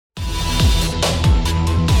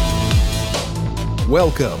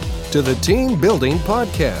Welcome to the Team Building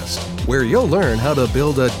Podcast, where you'll learn how to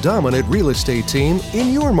build a dominant real estate team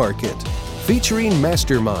in your market, featuring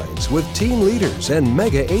masterminds with team leaders and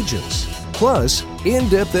mega agents, plus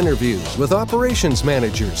in-depth interviews with operations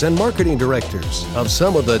managers and marketing directors of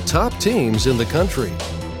some of the top teams in the country.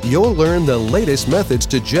 You'll learn the latest methods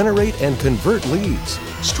to generate and convert leads,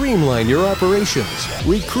 streamline your operations,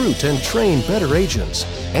 recruit and train better agents,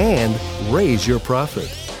 and raise your profit.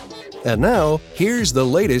 And now, here's the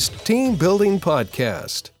latest Team Building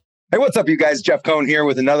Podcast. Hey, what's up, you guys? Jeff Cohn here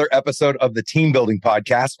with another episode of the Team Building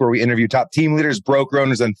Podcast, where we interview top team leaders, broker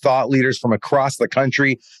owners, and thought leaders from across the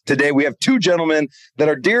country. Today, we have two gentlemen that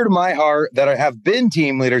are dear to my heart, that have been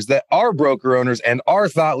team leaders, that are broker owners, and are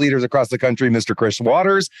thought leaders across the country, Mr. Chris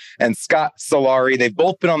Waters and Scott Solari. They've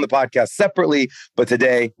both been on the podcast separately, but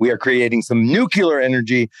today we are creating some nuclear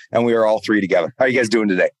energy, and we are all three together. How are you guys doing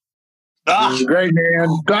today? This is great, man.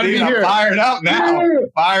 Got to be here. Fired up now.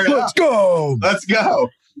 Fired up. Let's go. Let's go.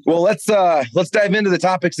 Well, let's dive into the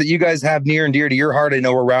topics that you guys have near and dear to your heart. I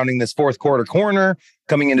know we're rounding this fourth quarter corner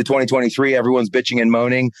coming into 2023. Everyone's bitching and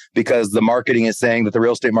moaning because the marketing is saying that the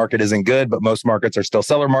real estate market isn't good, but most markets are still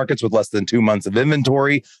seller markets with less than 2 months of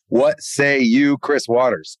inventory. What say you, Chris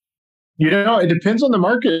Waters? You know, it depends on the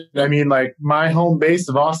market. I mean, like my home base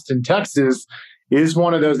of Austin, Texas is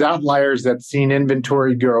one of those outliers that's seen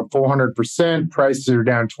inventory go up 400%. Prices are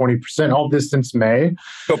down 20%, all this since May.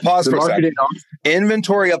 So pause for a second.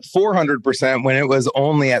 Inventory up 400% when it was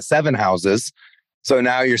only at 7 houses. So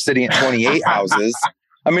now you're sitting at 28 houses.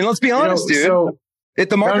 I mean, let's be honest, dude.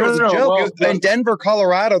 The market was a joke. In Denver,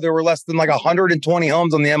 Colorado, there were less than like 120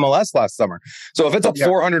 homes on the MLS last summer. So if it's up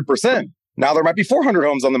 400%, now there might be 400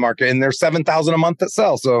 homes on the market, and there's 7,000 a month that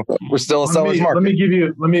sell. So we're still a seller's market. Let me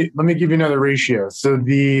give you another ratio. So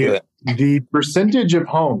the percentage of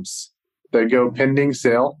homes that go pending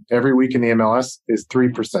sale every week in the MLS is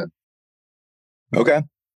 3%. Okay.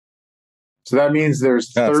 So that means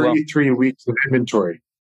there's 33 weeks of inventory.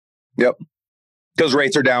 Yep. Because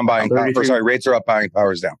rates are down, rates are up, buying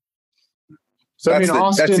power is down. So that's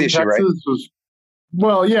Austin, the issue, Texas, right?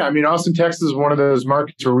 Austin, Texas is one of those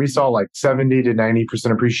markets where we saw like 70 to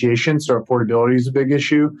 90% appreciation. So affordability is a big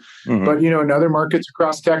issue. Mm-hmm. But, in other markets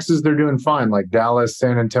across Texas, they're doing fine, like Dallas,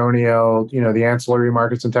 San Antonio, the ancillary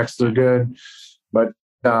markets in Texas are good. But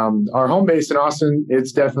our home base in Austin,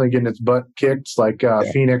 it's definitely getting its butt kicked, like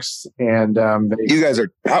Phoenix. And you guys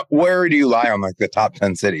where do you lie on like the top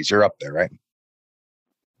 10 cities? You're up there, right?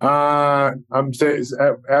 Ask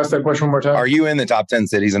that question one more time. Are you in the top 10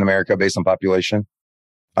 cities in America based on population?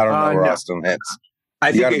 I don't know where Austin hits.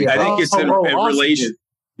 I think it's in relation.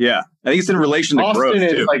 Yeah, I think it's in relation to Austin growth. Austin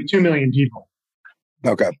is too. like 2 million people.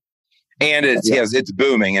 Okay, and it's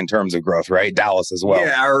booming in terms of growth, right? Dallas as well.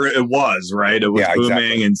 Yeah, or it was right. It was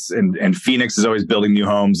booming, exactly. and Phoenix is always building new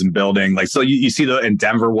homes and building. Like so, you see and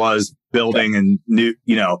Denver was building and new,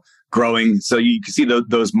 growing. So you can see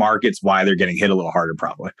those markets, why they're getting hit a little harder,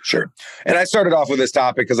 probably. Sure. And I started off with this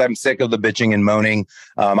topic because I'm sick of the bitching and moaning.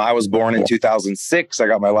 I was born in 2006. I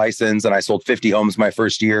got my license and I sold 50 homes my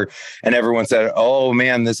first year. And everyone said, oh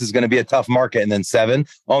man, this is going to be a tough market. And then 7,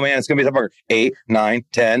 oh man, it's going to be a tough market. 8, 9,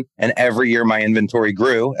 10. And every year my inventory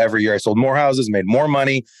grew. Every year I sold more houses, made more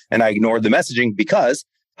money. And I ignored the messaging because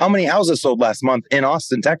how many houses sold last month in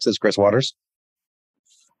Austin, Texas, Chris Waters?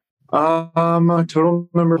 Total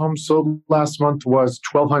number of homes sold last month was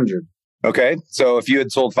 1,200. Okay. So if you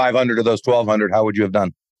had sold 500 of those 1,200, how would you have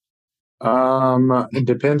done? It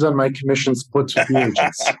depends on my commission splits with the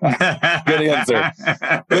agents. Good answer.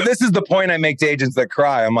 But this is the point I make to agents that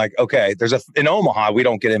cry. I'm like, okay, in Omaha, we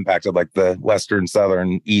don't get impacted like the western,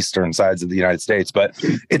 southern, eastern sides of the United States, but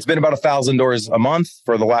it's been about 1,000 doors a month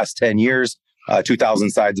for the last 10 years.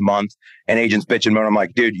 2,000 sides a month, and agents bitch and moan. I'm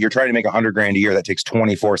like, dude, you're trying to make $100,000 a year. That takes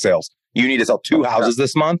 24 sales. You need to sell 2 houses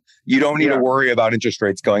this month. You don't need to worry about interest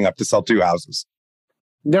rates going up to sell 2 houses.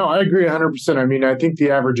 No, I agree 100%. I mean, I think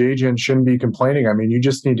the average agent shouldn't be complaining. I mean, you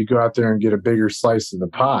just need to go out there and get a bigger slice of the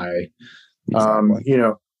pie.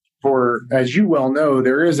 Exactly. As you well know,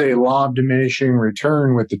 there is a law of diminishing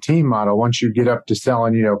return with the team model. Once you get up to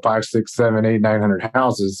selling, 5, 6, 7, 8, 900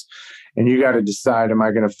 houses, and you got to decide, am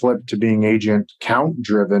I going to flip to being agent count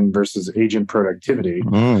driven versus agent productivity?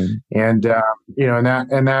 Mm. And,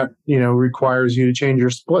 that requires you to change your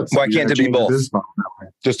splits. Why can't it be both?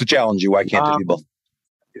 Just to challenge you. Why can't it be both?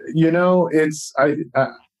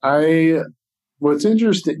 What's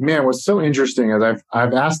interesting, man, what's so interesting is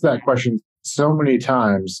I've asked that question so many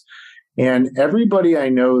times, and everybody I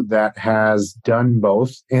know that has done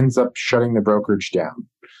both ends up shutting the brokerage down.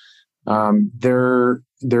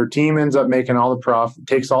 their team ends up making all the profit,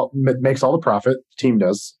 makes all the profit, the team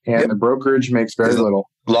does, and the brokerage makes very little.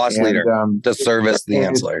 Loss leader to service the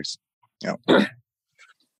ancillaries.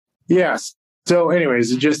 Yes. So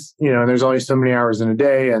anyways, it just, there's only so many hours in a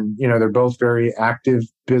day, and, they're both very active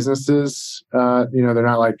businesses. They're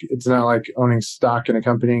not like, it's not like owning stock in a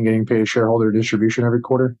company and getting paid a shareholder distribution every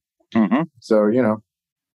quarter. Mm-hmm. So,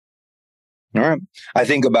 All right. I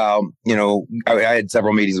think about, I had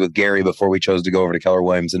several meetings with Gary before we chose to go over to Keller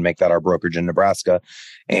Williams and make that our brokerage in Nebraska.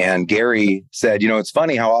 And Gary said, it's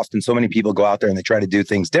funny how often so many people go out there and they try to do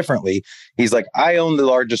things differently. He's like, I own the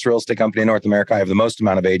largest real estate company in North America. I have the most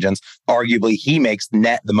amount of agents. Arguably, he makes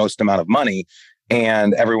net the most amount of money.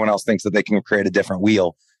 And everyone else thinks that they can create a different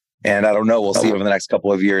wheel. And I don't know. We'll see over the next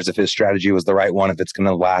couple of years if his strategy was the right one, if it's going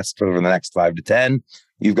to last over the next 5 to 10.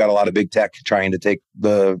 You've got a lot of big tech trying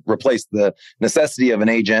to replace the necessity of an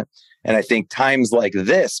agent. And I think times like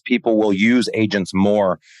this, people will use agents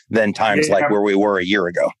more than times like where we were a year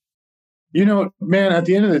ago. Man, at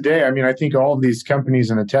the end of the day, I think all of these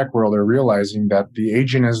companies in the tech world are realizing that the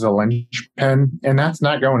agent is the linchpin, and that's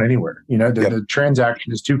not going anywhere. The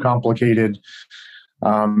transaction is too complicated.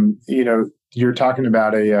 You're talking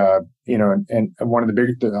about and one of the big,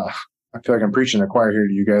 I feel like I'm preaching the choir here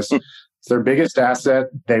to you guys. It's their biggest asset.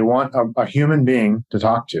 They want a human being to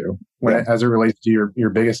talk to as it relates to your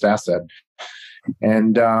biggest asset.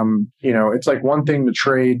 And, it's like one thing to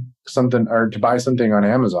trade something or to buy something on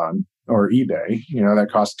Amazon or eBay, that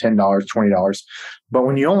costs $10, $20. But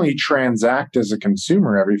when you only transact as a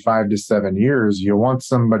consumer every 5 to 7 years, you want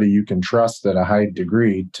somebody you can trust at a high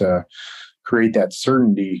degree to create that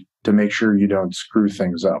certainty to make sure you don't screw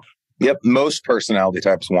things up. Yep. Most personality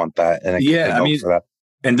types want that. And for that.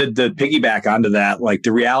 And the piggyback onto that, like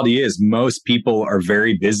the reality is most people are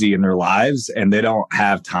very busy in their lives and they don't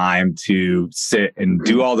have time to sit and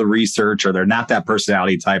do all the research, or they're not that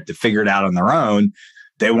personality type to figure it out on their own.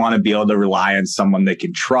 They want to be able to rely on someone they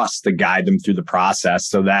can trust to guide them through the process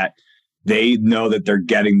so that they know that they're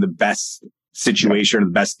getting the best situation or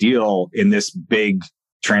the best deal in this big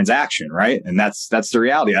transaction, right? And that's the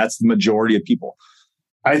reality. That's the majority of people.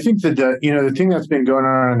 I think that the thing that's been going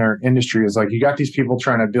on in our industry is like you got these people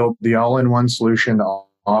trying to build the all-in-one solution to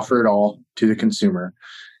offer it all to the consumer,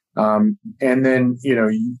 and then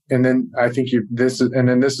I think this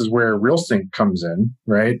is where RealSync comes in,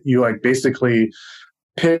 right? You like basically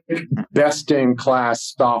pick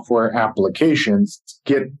best-in-class software applications,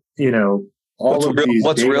 get all of these.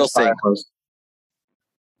 What's RealSync?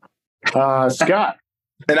 Scott.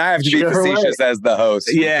 And I have to be facetious as the host.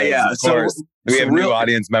 Yeah. So we have new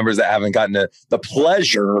audience members that haven't gotten the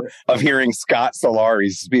pleasure of hearing Scott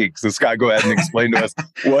Solari speak. So Scott, go ahead and explain to us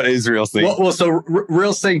what is RealSync. So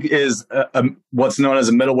RealSync is what's known as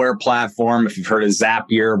a middleware platform. If you've heard of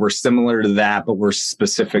Zapier, we're similar to that, but we're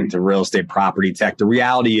specific to real estate property tech. The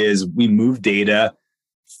reality is we move data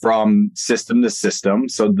from system to system.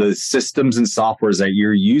 So the systems and softwares that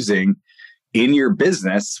you're using in your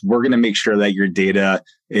business, we're going to make sure that your data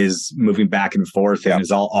is moving back and forth and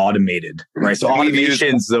is all automated, right? So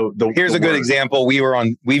automation's here's a good example. We've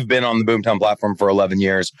been on the Boomtown platform for 11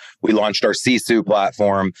 years. We launched our Sisu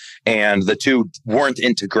platform, and the two weren't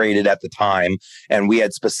integrated at the time. And we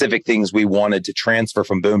had specific things we wanted to transfer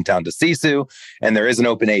from Boomtown to Sisu, and there is an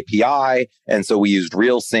open API. And so we used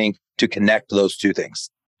RealSync to connect those two things.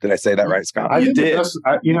 Did I say that right, Scott? You did.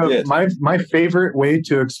 My favorite way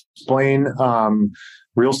to explain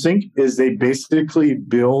RealSync is they basically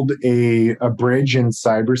build a bridge in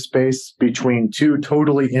cyberspace between two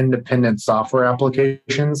totally independent software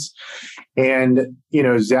applications. And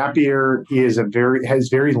Zapier has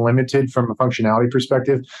very limited from a functionality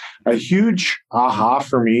perspective. A huge aha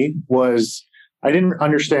for me was I didn't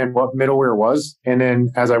understand what middleware was. And then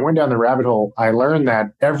as I went down the rabbit hole, I learned that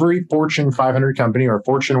every Fortune 500 company or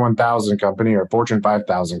Fortune 1000 company or Fortune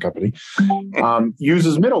 5000 company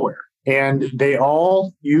uses middleware. And they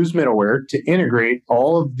all use middleware to integrate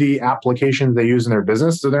all of the applications they use in their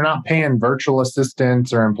business. So they're not paying virtual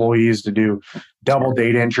assistants or employees to do double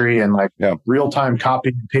data entry and real-time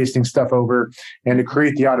copying and pasting stuff over and to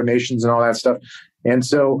create the automations and all that stuff. And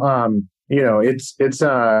so,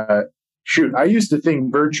 shoot, I used to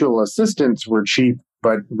think virtual assistants were cheap,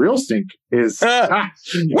 but RealSync is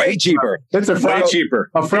way cheaper. It's way cheaper.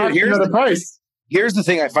 A fraction of the price. Here's the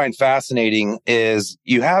thing I find fascinating is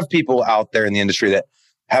you have people out there in the industry that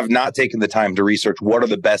have not taken the time to research what are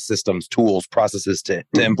the best systems, tools, processes to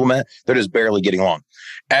implement. They're just barely getting along.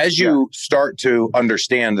 As you start to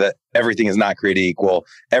understand that everything is not created equal,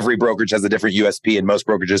 every brokerage has a different USP and most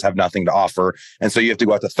brokerages have nothing to offer. And so you have to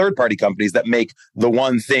go out to third-party companies that make the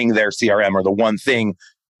one thing their CRM or the one thing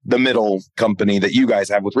the middle company that you guys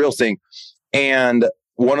have with RealSync. And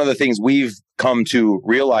one of the things we've come to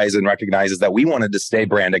realize and recognize is that we wanted to stay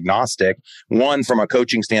brand agnostic, one, from a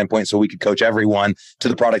coaching standpoint, so we could coach everyone to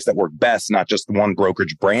the products that work best, not just one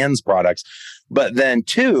brokerage brand's products. But then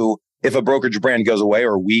two, if a brokerage brand goes away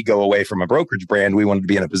or we go away from a brokerage brand, we wanted to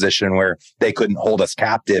be in a position where they couldn't hold us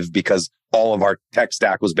captive because all of our tech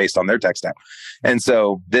stack was based on their tech stack. And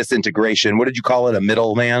so this integration, what did you call it? A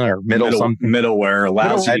middleman or something? Middleware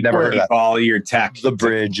allows you to keep all your tech. The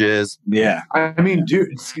bridges. Yeah. I mean,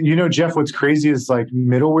 dude, Jeff, what's crazy is like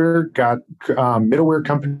middleware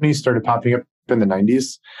companies started popping up in the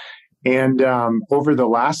 90s. And over the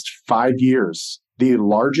last 5 years, the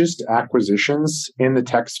largest acquisitions in the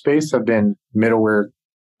tech space have been middleware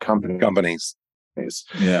companies.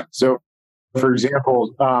 Yeah. So, for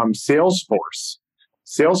example, Salesforce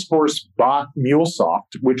bought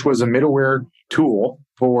MuleSoft, which was a middleware tool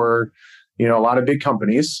for, a lot of big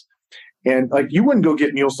companies. And like, you wouldn't go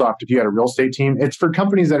get MuleSoft if you had a real estate team. It's for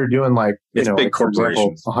companies that are doing like, big like, for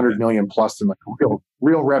example, 100 million plus in like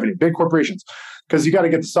real revenue, big corporations. Because you got to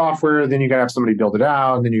get the software, then you got to have somebody build it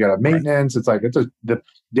out, and then you got to have maintenance. Right. It's like the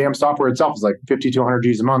damn software itself is like 50 to 100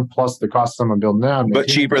 G's a month plus the cost of someone building it out. But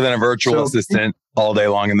cheaper than a virtual assistant all day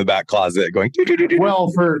long in the back closet going.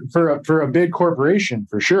 Well, for a big corporation,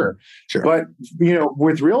 for sure. But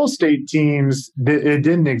with real estate teams, it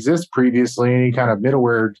didn't exist previously, any kind of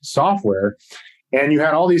middleware software, and you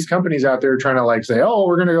had all these companies out there trying to like say, oh,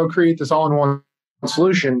 we're going to go create this all-in-one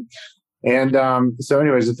solution. And so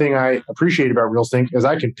anyways, the thing I appreciate about RealSync is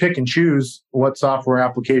I can pick and choose what software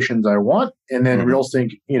applications I want, and then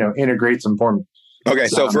RealSync, integrates them for me. Okay,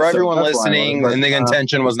 so for everyone listening, and the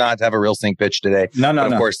intention was not to have a RealSync pitch today. No.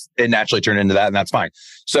 Of course, it naturally turned into that, and that's fine.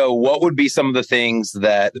 So what would be some of the things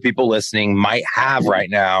that the people listening might have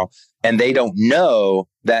right now, and they don't know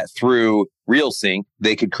that through RealSync,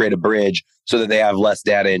 they could create a bridge so that they have less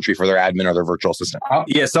data entry for their admin or their virtual assistant? I'll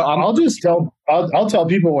tell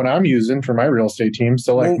people what I'm using for my real estate team.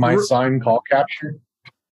 So like my sign call capture,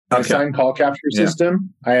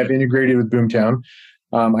 system, I have integrated with Boomtown.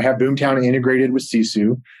 I have Boomtown integrated with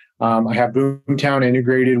Sisu. I have Boomtown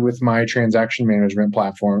integrated with my transaction management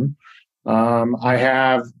platform. I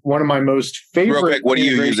have one of my most favorite. Real quick, what are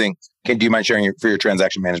you using? Do you mind sharing for your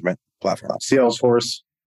transaction management platform? Salesforce.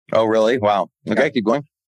 Oh, really? Wow. Okay, keep going.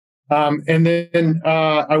 And then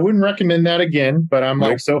I wouldn't recommend that again, but I'm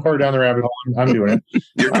like so far down the rabbit hole, I'm doing it.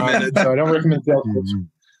 You're committed. So I don't recommend Salesforce.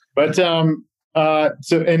 But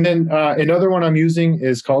another one I'm using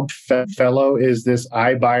is called Fellow, is this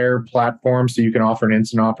iBuyer platform, so you can offer an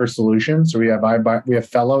instant offer solution. So we have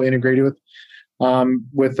Fellow integrated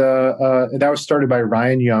with that was started by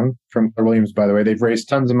Ryan Young from Keller Williams, by the way. They've raised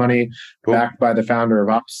tons of money, backed by the founder of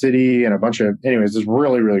OpCity and a bunch of, anyways, it's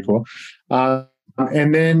really, really cool.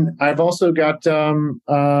 And then I've also got on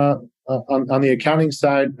the accounting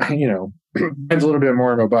side, mine's a little bit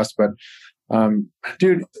more robust, but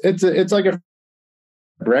dude, it's like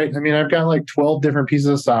right? I mean, I've got like 12 different pieces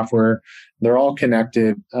of software. They're all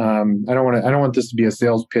connected. I don't want this to be a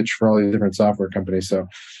sales pitch for all these different software companies. So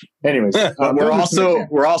anyways, we're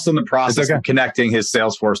also in the process of connecting his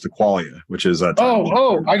Salesforce to Qualia, which is I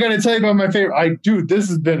got to tell you about my favorite. This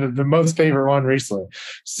has been the most favorite one recently.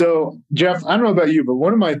 So Jeff, I don't know about you, but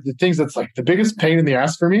one of the things that's like the biggest pain in the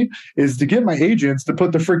ass for me is to get my agents to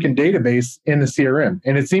put the freaking database in the CRM.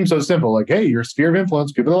 And it seems so simple. Like, hey, your sphere of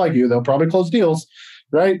influence, people that like you, they'll probably close deals.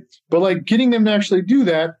 Right. But like getting them to actually do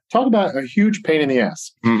that, talk about a huge pain in the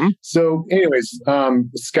ass. Mm-hmm. So anyways,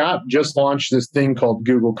 Scott just launched this thing called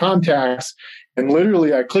Google Contacts. And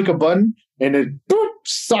literally I click a button and it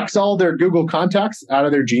sucks all their Google contacts out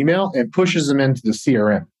of their Gmail and pushes them into the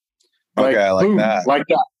CRM. Okay, I like that. Like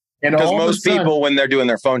that. Because most people, when they're doing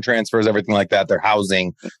their phone transfers, everything like that, they're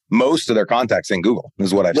housing most of their contacts in Google,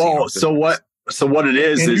 is what I've seen. So what it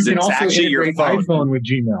is it's actually your phone. iPhone with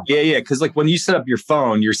Gmail. Yeah. Because like when you set up your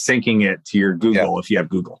phone, you're syncing it to your Google if you have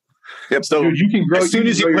Google. Yep. So dude, you can grow, as soon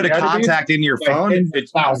as you put a contact in your phone,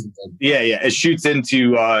 it shoots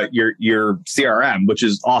into your CRM, which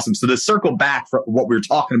is awesome. So to circle back for what we were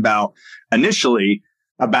talking about initially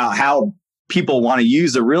about how people want to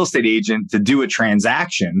use a real estate agent to do a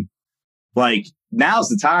transaction, like now's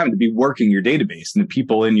the time to be working your database and the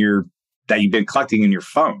people that you've been collecting in your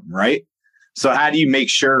phone, right? So how do you make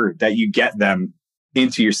sure that you get them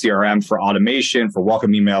into your CRM for automation, for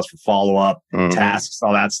welcome emails, for follow-up, tasks,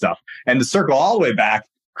 all that stuff? And to circle all the way back,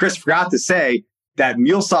 Chris forgot to say that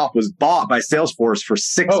MuleSoft was bought by Salesforce for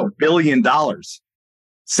 $6 billion.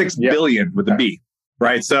 $6 billion with a B.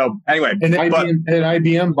 Right. So anyway, and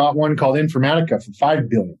IBM bought one called Informatica for $5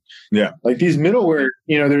 billion. Yeah. Like these middleware,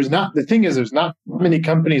 there's not many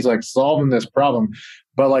companies like solving this problem.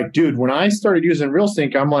 But like, dude, when I started using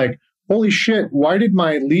RealSync, I'm like, holy shit, why did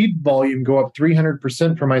my lead volume go up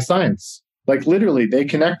 300% for my signs? Like literally,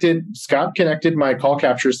 Scott connected my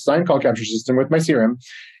sign call capture system with my CRM.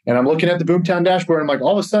 And I'm looking at the Boomtown dashboard. And I'm like,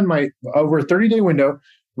 all of a sudden, over a 30-day window,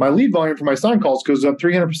 my lead volume for my sign calls goes up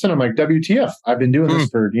 300%. I'm like, WTF? I've been doing this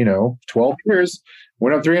for 12 years.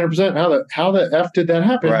 Went up 300%. How the F did that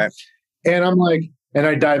happen? Right. And I'm like, and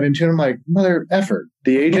I dive into it. I'm like, mother effer.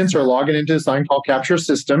 The agents are logging into the sign call capture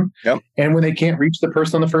system. Yep. And when they can't reach the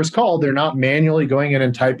person on the first call, they're not manually going in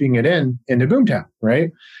and typing it into Boomtown, right?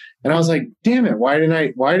 And I was like, damn it, why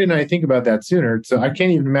didn't I think about that sooner? So I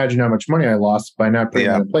can't even imagine how much money I lost by not putting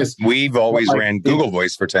that in place. We've always ran Google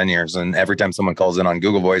Voice for 10 years. And every time someone calls in on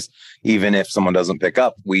Google Voice, even if someone doesn't pick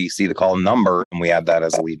up, we see the call number and we add that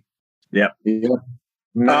as a lead. Yep.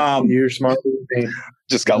 You're smarter than me.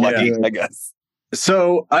 Just got lucky, I guess.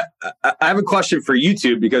 So I have a question for you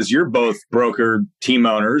two, because you're both broker team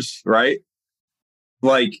owners, right?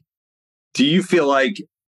 Like, do you feel like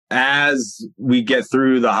as we get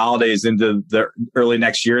through the holidays into the early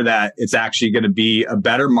next year that it's actually going to be a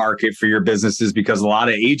better market for your businesses, because a lot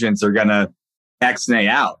of agents are going to X-nay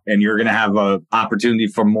out and you're going to have an opportunity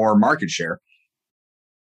for more market share?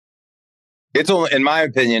 It's only, in my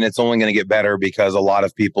opinion, it's only going to get better because a lot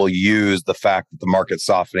of people use the fact that the market's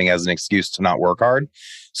softening as an excuse to not work hard.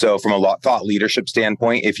 So from a thought leadership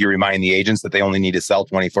standpoint, if you remind the agents that they only need to sell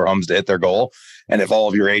 24 homes to hit their goal, and if all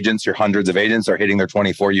of your agents, your hundreds of agents, are hitting their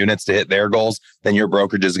 24 units to hit their goals, then your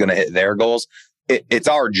brokerage is going to hit their goals. It's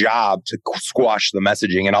our job to squash the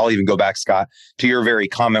messaging. And I'll even go back, Scott, to your very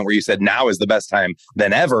comment where you said now is the best time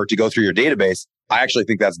than ever to go through your database. I actually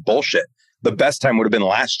think that's bullshit. The best time would have been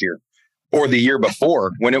last year or the year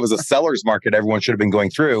before, when it was a seller's market. Everyone should have been going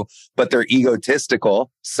through, but they're egotistical,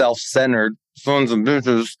 self-centered sons and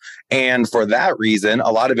bitches. And for that reason, a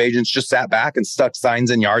lot of agents just sat back and stuck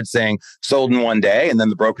signs in yards saying sold in one day. And then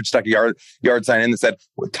the brokerage stuck a yard sign in that said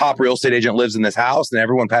top real estate agent lives in this house, and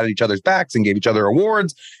everyone patted each other's backs and gave each other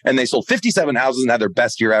awards. And they sold 57 houses and had their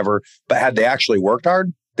best year ever. But had they actually worked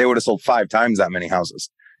hard, they would have sold 5 times that many houses.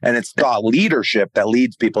 And it's thought leadership that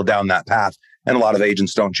leads people down that path. And a lot of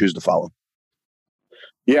agents don't choose to follow.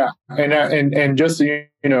 Yeah, and just so you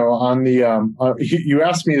know, on the you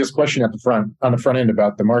asked me this question on the front end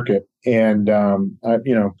about the market, and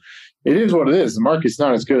it is what it is. The market's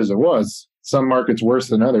not as good as it was. Some markets worse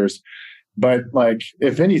than others, but like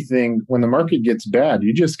if anything, when the market gets bad,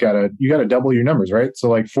 you gotta double your numbers, right? So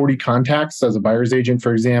like 40 contacts as a buyer's agent,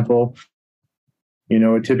 for example,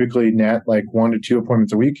 typically net like 1 to 2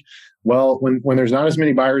 appointments a week. Well, when there's not as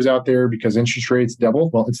many buyers out there because interest rates double,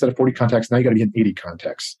 well, instead of 40 contacts, now you got to get 80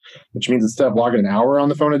 contacts, which means instead of logging an hour on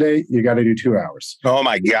the phone a day, you got to do 2 hours. Oh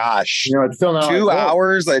my gosh. It's still not 2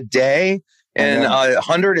 hours a day and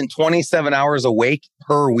 127 hours awake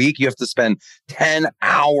per week. You have to spend 10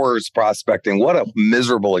 hours prospecting. What a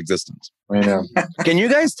miserable existence. I know. Can you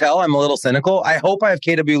guys tell I'm a little cynical? I hope I have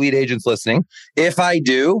KW Lead agents listening. If I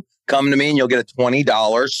do, come to me and you'll get a $20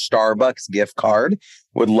 Starbucks gift card.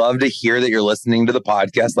 Would love to hear that you're listening to the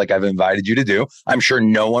podcast like I've invited you to do. I'm sure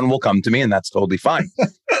no one will come to me, and that's totally fine.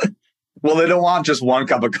 Well, they don't want just 1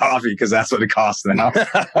 cup of coffee because that's what it costs now.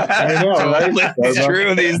 I know, right? It's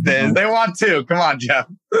true these days. They want 2. Come on, Jeff.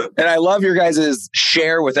 And I love your guys'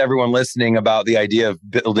 share with everyone listening about the idea of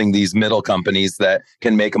building these middle companies that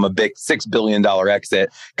can make them a big $6 billion exit,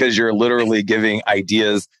 because you're literally giving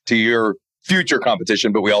ideas to your future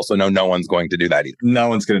competition, but we also know no one's going to do that either. No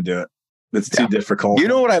one's going to do it. It's too difficult. You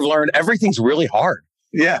know what I've learned? Everything's really hard.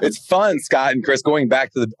 Yeah. It's fun, Scott and Chris, going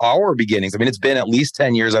back to our beginnings. I mean, it's been at least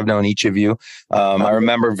 10 years I've known each of you. I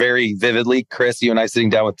remember very vividly, Chris, you and I sitting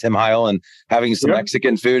down with Tim Heil and having some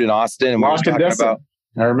Mexican food in Austin. And we were talking about,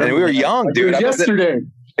 and we were young, dude. It was yesterday.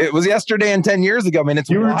 It was yesterday and 10 years ago. I mean, it's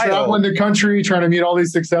you wild. were traveling the country trying to meet all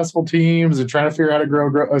these successful teams and trying to figure out how to grow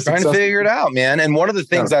trying to figure it out, man. And one of the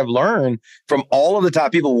things I've learned from all of the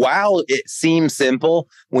top people, while it seems simple,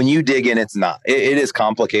 when you dig in, it's not. It is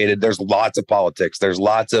complicated. There's lots of politics. There's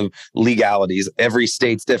lots of legalities. Every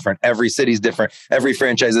state's different. Every city's different. Every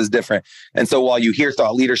franchise is different. And so while you hear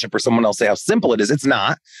thought leadership or someone else say how simple it is, it's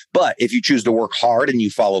not. But if you choose to work hard and you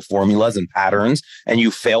follow formulas and patterns and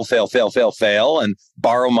you fail, and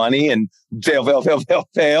borrow money and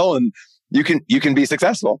fail, and you can be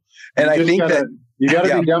successful. And I think that you got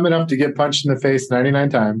to be dumb enough to get punched in the face 99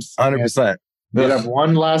 times. 100%. You have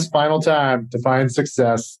one last final time to find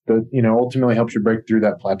success that ultimately helps you break through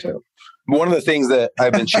that plateau. One of the things that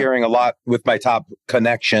I've been sharing a lot with my top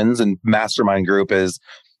connections and mastermind group is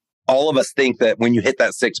all of us think that when you hit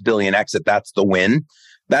that 6 billion exit, that's the win.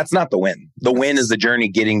 That's not the win. The win is the journey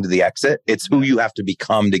getting to the exit. It's who you have to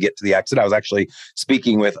become to get to the exit. I was actually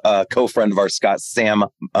speaking with a co-friend of ours, Scott Sam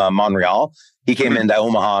Monreal. He came into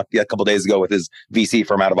Omaha a couple of days ago with his VC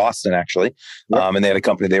firm out of Austin, actually. And they had a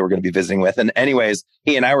company they were going to be visiting with. And anyways,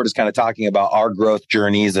 he and I were just kind of talking about our growth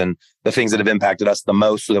journeys and the things that have impacted us the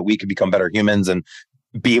most so that we could become better humans and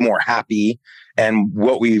be more happy. And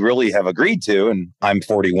what we really have agreed to, and I'm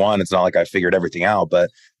 41, it's not like I figured everything out,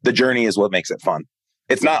 but the journey is what makes it fun.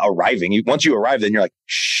 It's not arriving. Once you arrive, then you're like,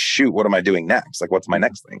 shoot, what am I doing next? Like, what's my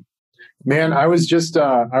next thing? Man, I was just,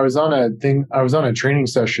 I was on a training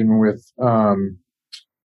session with, man,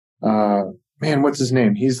 what's his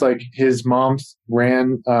name? He's like, his mom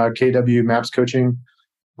ran KW Maps Coaching.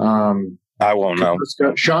 I won't know.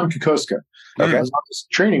 Sean Kokoska. Okay. I was on this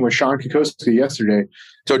training with Sean Kokoska yesterday.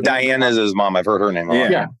 So Diana is his mom. I've heard her name a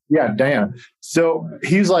lot. Yeah, Diana. So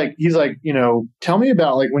he's like, tell me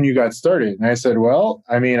about like when you got started. And I said, well,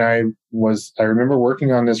 I mean, I remember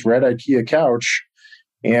working on this red IKEA couch,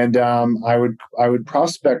 and I would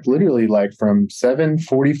prospect literally like from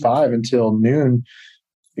 7:45 until noon,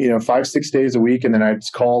 5-6 days a week, and then I'd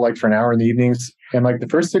call like for an hour in the evenings. And like the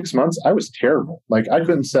first 6 months, I was terrible. Like I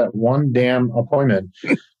couldn't set one damn appointment.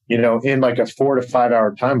 In like a 4 to 5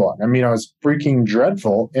 hour time block. I mean, I was freaking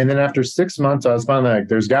dreadful. And then after 6 months, I was finally like,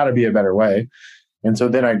 there's got to be a better way. And so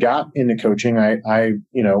then I got into coaching. I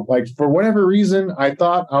like for whatever reason, I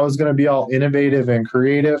thought I was going to be all innovative and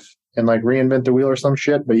creative and like reinvent the wheel or some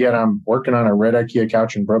shit. But yet I'm working on a red IKEA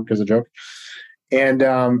couch and broke as a joke. And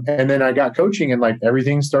then I got coaching and like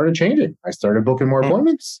everything started changing. I started booking more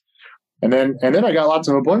appointments. And then I got lots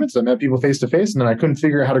of appointments. I met people face to face, and then I couldn't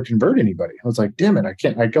figure out how to convert anybody. I was like, damn it,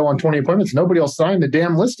 I go on 20 appointments. Nobody will sign the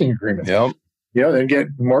damn listing agreement. Yep. Then get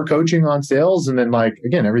more coaching on sales. And then like,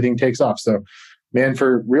 again, everything takes off. So man,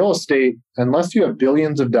 for real estate, unless you have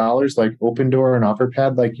billions of dollars, like Opendoor and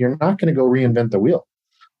OfferPad, like you're not going to go reinvent the wheel.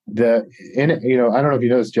 I don't know if you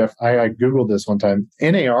know this, Jeff, I Googled this one time.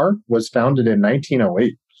 NAR was founded in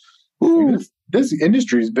 1908. This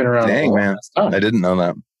industry has been around. Dang, man. I didn't know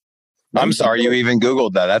that. I'm sorry you even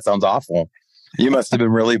Googled that. That sounds awful. You must have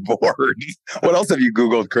been really bored. What else have you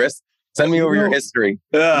Googled, Chris? Send me over your history.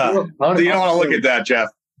 You don't want to look at that, Jeff.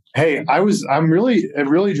 Hey, I'm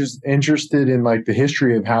really just interested in like the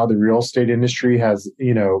history of how the real estate industry has,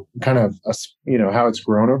 kind of, how it's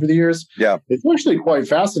grown over the years. Yeah. It's actually quite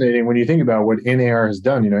fascinating when you think about what NAR has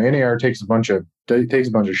done. NAR takes a bunch of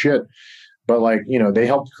shit. But like, they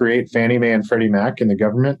helped create Fannie Mae and Freddie Mac in the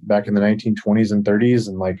government back in the 1920s and 30s.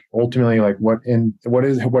 And like, ultimately, like what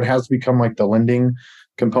has become like the lending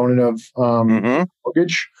component of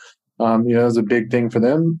mortgage, is a big thing for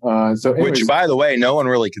them. Which, by the way, no one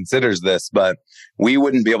really considers this, but we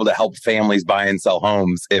wouldn't be able to help families buy and sell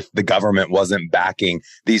homes if the government wasn't backing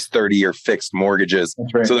these 30-year fixed mortgages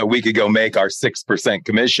so that we could go make our 6%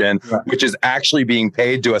 commission, which is actually being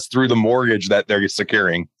paid to us through the mortgage that they're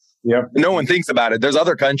securing. Yep. No one thinks about it. There's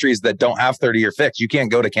other countries that don't have 30-year fixed. You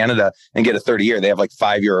can't go to Canada and get a 30-year. They have like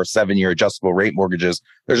 5-year or 7-year adjustable rate mortgages.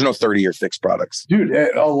 There's no 30-year fixed products. Dude,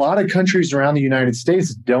 a lot of countries around the United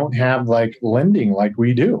States don't have like lending like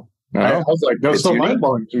we do. I was like, that was so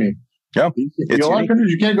mind-blowing to me. Yeah. A lot of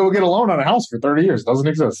countries, you can't go get a loan on a house for 30 years. It doesn't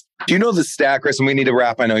exist. Do you know the stat, Chris? And we need to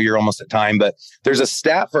wrap. I know you're almost at time, but there's a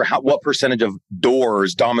stat for what percentage of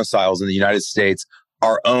domiciles in the United States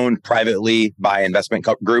are owned privately by investment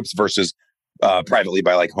groups versus privately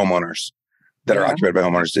by like homeowners that are occupied by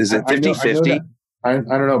homeowners. Is it 50-50? I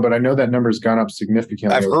don't know, but I know that number's gone up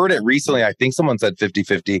significantly. I've heard it recently. I think someone said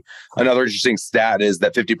 50-50. Another interesting stat is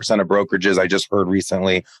that 50% of brokerages I just heard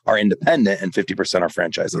recently are independent and 50% are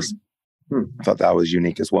franchises. I thought that was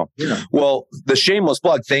unique as well. Yeah. Well, the shameless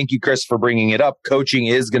plug. Thank you, Chris, for bringing it up. Coaching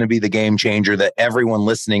is going to be the game changer that everyone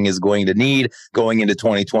listening is going to need going into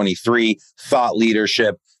 2023. Thought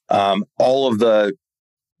leadership, all of the,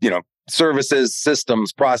 services,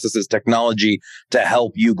 systems, processes, technology to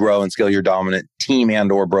help you grow and scale your dominant team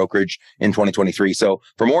and or brokerage in 2023. So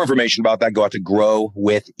for more information about that, go out to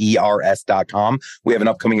growwithers.com. We have an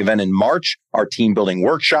upcoming event in March, our team building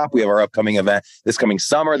workshop. We have our upcoming event this coming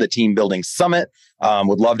summer, the team building summit.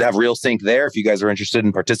 Would love to have RealSync there if you guys are interested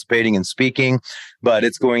in participating and speaking, but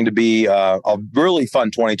it's going to be a really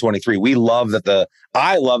fun 2023.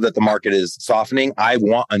 I love that the market is softening. I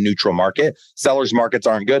want a neutral market. Sellers markets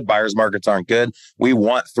aren't good. Buyers markets aren't good. We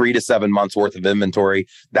want 3 to 7 months worth of inventory.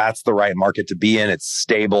 That's the right market to be in. It's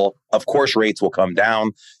stable. Of course, rates will come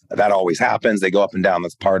down. That always happens. They go up and down.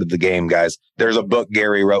 That's part of the game, guys. There's a book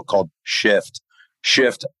Gary wrote called Shift.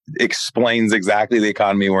 shift explains exactly the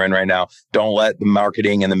economy we're in right now. Don't let the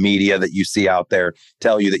marketing and the media that you see out there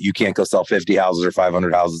tell you that you can't go sell 50 houses or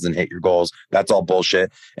 500 houses and hit your goals. That's all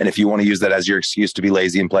bullshit. And if you want to use that as your excuse to be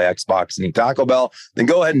lazy and play Xbox and eat Taco Bell, then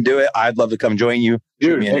go ahead and do it. I'd love to come join you.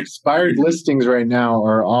 Dude, expired listings right now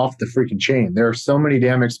are off the freaking chain. There are so many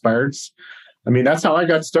damn expireds. I mean, that's how I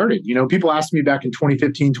got started. You know, people asked me back in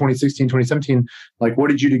 2015, 2016, 2017, like,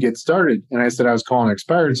 what did you do to get started? And I said, I was calling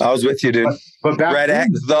expireds. I was with you, dude. But back Red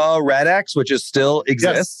X, which is still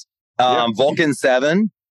exists. Yes. Vulcan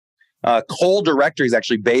 7. Cold Directory is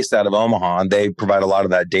actually based out of Omaha, and they provide a lot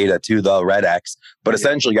of that data to the Red X. But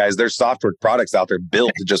essentially, guys, there's software products out there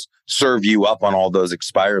built to just serve you up on all those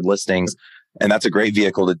expired listings. And that's a great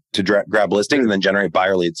vehicle to grab listings and then generate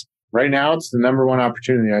buyer leads. Right now, it's the number one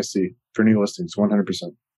opportunity I see for new listings, 100%.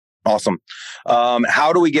 Awesome.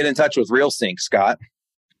 How do we get in touch with RealSync, Scott?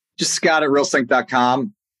 Just Scott at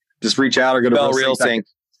realsync.com. Just reach out or go to RealSync.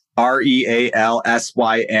 RealSynch.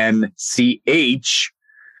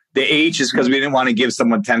 The H is because we didn't want to give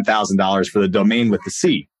someone $10,000 for the domain with the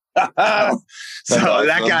C. So awesome.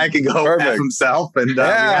 That guy can go F himself and we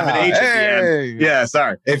have an H at the end. Yeah,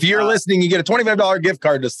 sorry. If you're listening, you get a $25 gift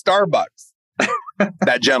card to Starbucks.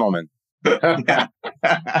 That gentleman.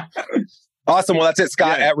 Awesome. Well, that's it.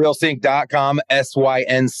 Scott at realsync.com,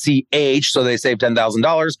 SYNCH. So they save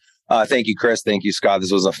 $10,000. Thank you, Chris. Thank you, Scott.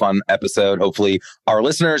 This was a fun episode. Hopefully our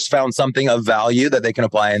listeners found something of value that they can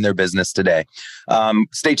apply in their business today.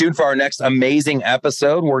 Stay tuned for our next amazing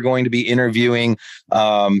episode. We're going to be interviewing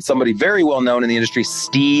somebody very well known in the industry,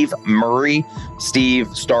 Steve Murray. Steve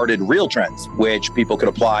started Real Trends, which people could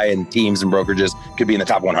apply in teams and brokerages. Could be in the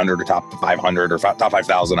top 100 or top 500 or top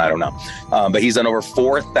 5,000. I don't know. But he's done over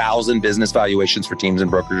 4,000 business valuations for teams and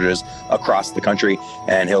brokerages across the country.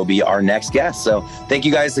 And he'll be our next guest. So thank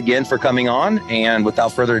you guys again for coming on. And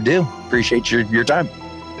without further ado, appreciate your time.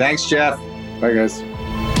 Thanks, Jeff. Bye, guys.